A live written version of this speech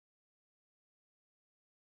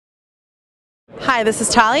Hi, this is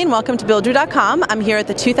Tali and welcome to buildaroo.com. I'm here at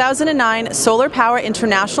the 2009 Solar Power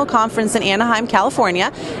International Conference in Anaheim,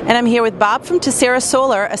 California, and I'm here with Bob from Tessera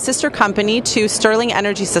Solar, a sister company to Stirling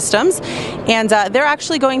Energy Systems, and they're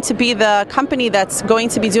actually going to be the company that's going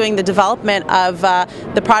to be doing the development of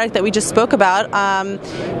the product that we just spoke about.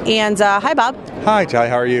 Hi, Bob. Hi, Tali.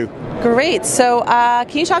 How are you? Great. So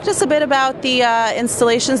can you talk to us a bit about the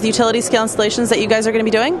installations, the utility scale installations that you guys are going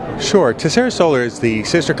to be doing? Sure. Tessera Solar is the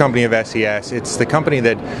sister company of SES. It's the company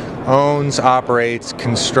that owns, operates,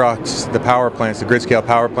 constructs the power plants, the grid scale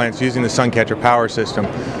power plants using the SunCatcher power system.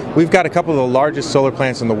 We've got a couple of the largest solar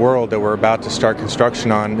plants in the world that we're about to start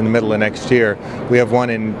construction on in the middle of next year. We have one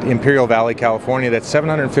in Imperial Valley, California that's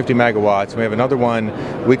 750 megawatts. We have another one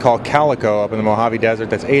we call Calico up in the Mohave Desert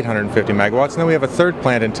that's 850 megawatts. And then we have a third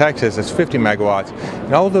plant in Texas that's 50 megawatts.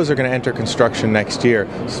 And all of those are going to enter construction next year.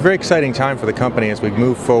 It's a very exciting time for the company as we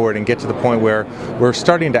move forward and get to the point where we're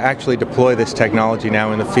starting to actually deploy this technology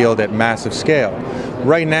now in the field at massive scale.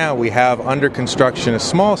 Right now we have under construction a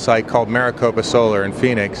small site called Maricopa Solar in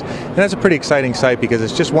Phoenix. And that's a pretty exciting site because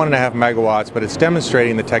it's just 1.5 megawatts, but it's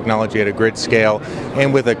demonstrating the technology at a grid scale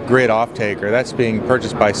and with a grid off-taker. That's being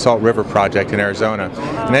purchased by Salt River Project in Arizona.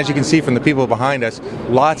 And as you can see from the people behind us,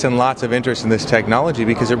 lots and lots of interest in this technology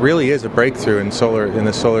because it really is a breakthrough in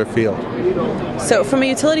the solar field. So from a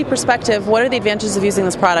utility perspective, what are the advantages of using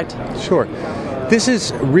this product? Sure. This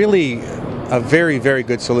is really a very, very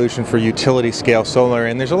good solution for utility scale solar,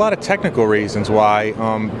 and there's a lot of technical reasons why.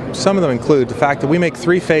 Some of them include the fact that we make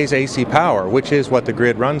three-phase AC power, which is what the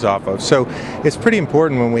grid runs off of. So it's pretty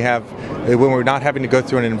important when we're not having to go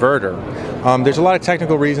through an inverter. There's a lot of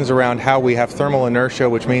technical reasons around how we have thermal inertia,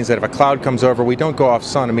 which means that if a cloud comes over, we don't go off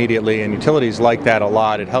sun immediately, and utilities like that a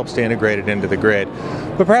lot. It helps to integrate it into the grid.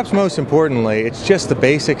 But perhaps most importantly, it's just the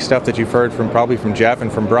basic stuff that you've heard probably from Jeff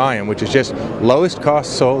and from Brian, which is just lowest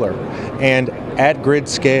cost solar and at grid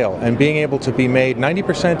scale, and being able to be made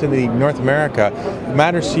 90% in the North America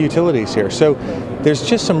matters to utilities here. So there's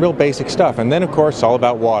just some real basic stuff. And then of course it's all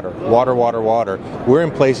about water. Water, water, water. We're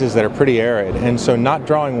in places that are pretty arid, and so not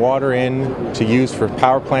drawing water in to use for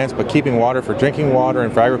power plants, but keeping water for drinking water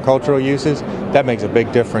and for agricultural uses, that makes a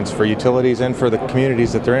big difference for utilities and for the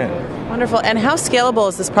communities that they're in. Wonderful. And how scalable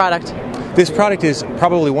is this product? This product is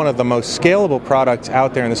probably one of the most scalable products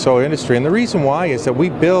out there in the solar industry, and the reason why is that we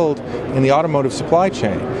build in the automotive supply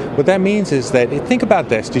chain. What that means is that, think about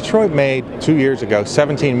this, Detroit made 2 years ago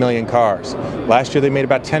 17 million cars. Last year they made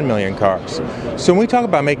about 10 million cars. So when we talk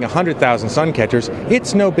about making 100,000 SunCatchers,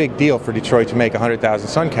 it's no big deal for Detroit to make 100,000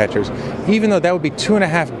 SunCatchers, even though that would be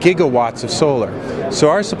 2.5 gigawatts of solar. So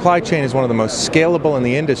our supply chain is one of the most scalable in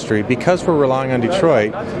the industry because we're relying on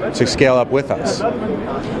Detroit to scale up with us.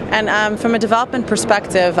 And from a development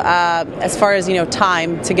perspective, as far as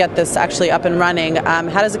time to get this actually up and running,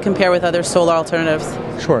 how does it compare with other solar alternatives?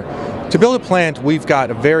 Sure. To build a plant, we've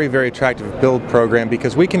got a very, very attractive build program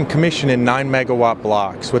because we can commission in 9 megawatt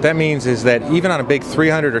blocks. What that means is that even on a big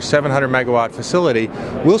 300 or 700 megawatt facility,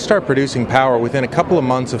 we'll start producing power within a couple of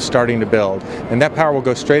months of starting to build. And that power will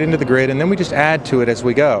go straight into the grid, and then we just add to it as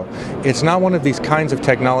we go. It's not one of these kinds of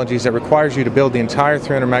technologies that requires you to build the entire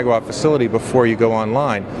 300 megawatt facility before you go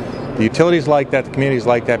online. The utilities like that, the communities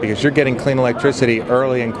like that, because you're getting clean electricity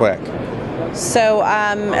early and quick. So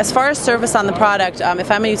as far as service on the product,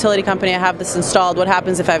 if I'm a utility company, I have this installed, what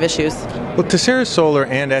happens if I have issues? Well, Tessera Solar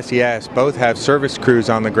and SES both have service crews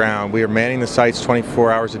on the ground. We are manning the sites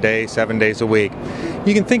 24 hours a day, 7 days a week.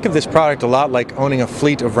 You can think of this product a lot like owning a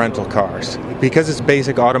fleet of rental cars. Because it's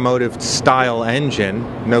basic automotive style engine,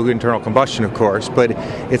 no internal combustion of course, but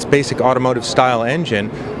it's basic automotive style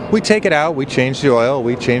engine, we take it out, we change the oil,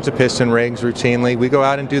 we change the piston rings routinely, we go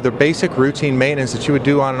out and do the basic routine maintenance that you would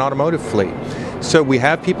do on an automotive fleet. So we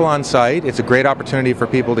have people on site. It's a great opportunity for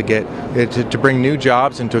people to bring new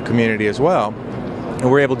jobs into a community as well. And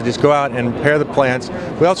we're able to just go out and repair the plants.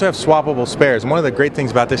 We also have swappable spares. And one of the great things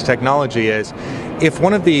about this technology is if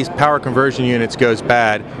one of these power conversion units goes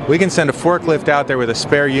bad, we can send a forklift out there with a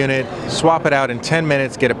spare unit, swap it out in 10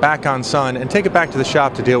 minutes, get it back on sun, and take it back to the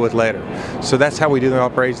shop to deal with later. So that's how we do the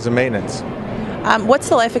operations and maintenance. What's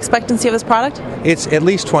the life expectancy of this product? It's at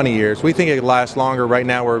least 20 years. We think it lasts longer. Right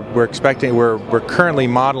now we're currently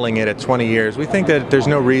modeling it at 20 years. We think that there's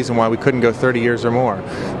no reason why we couldn't go 30 years or more.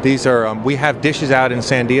 These are we have dishes out in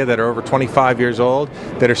Sandia that are over 25 years old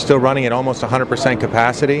that are still running at almost 100%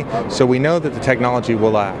 capacity. So we know that the technology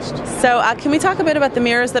will last. So can we talk a bit about the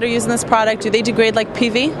mirrors that are used in this product? Do they degrade like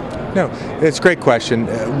PV? No, it's a great question.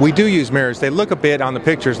 We do use mirrors. They look a bit on the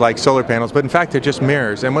pictures like solar panels, but in fact they're just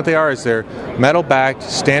mirrors. And what they are is they're metal-backed,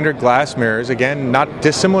 standard glass mirrors, again, not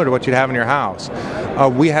dissimilar to what you'd have in your house.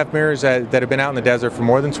 We have mirrors that have been out in the desert for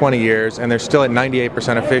more than 20 years, and they're still at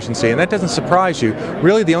 98% efficiency. And that doesn't surprise you.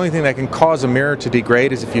 Really, the only thing that can cause a mirror to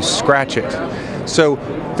degrade is if you scratch it. So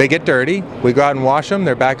they get dirty, we go out and wash them,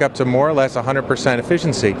 they're back up to more or less 100%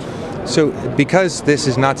 efficiency. So because this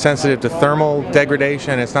is not sensitive to thermal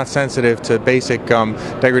degradation, it's not sensitive to basic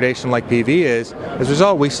degradation like PV is, as a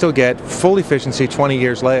result we still get full efficiency 20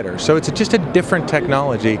 years later. So it's just a different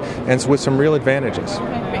technology and it's with some real advantages.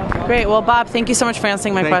 Great. Well, Bob, thank you so much for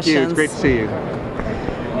answering my questions. Thank you. It's great to see you.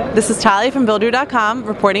 This is Talia from buildaroo.com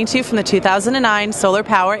reporting to you from the 2009 Solar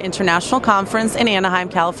Power International Conference in Anaheim,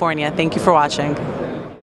 California. Thank you for watching.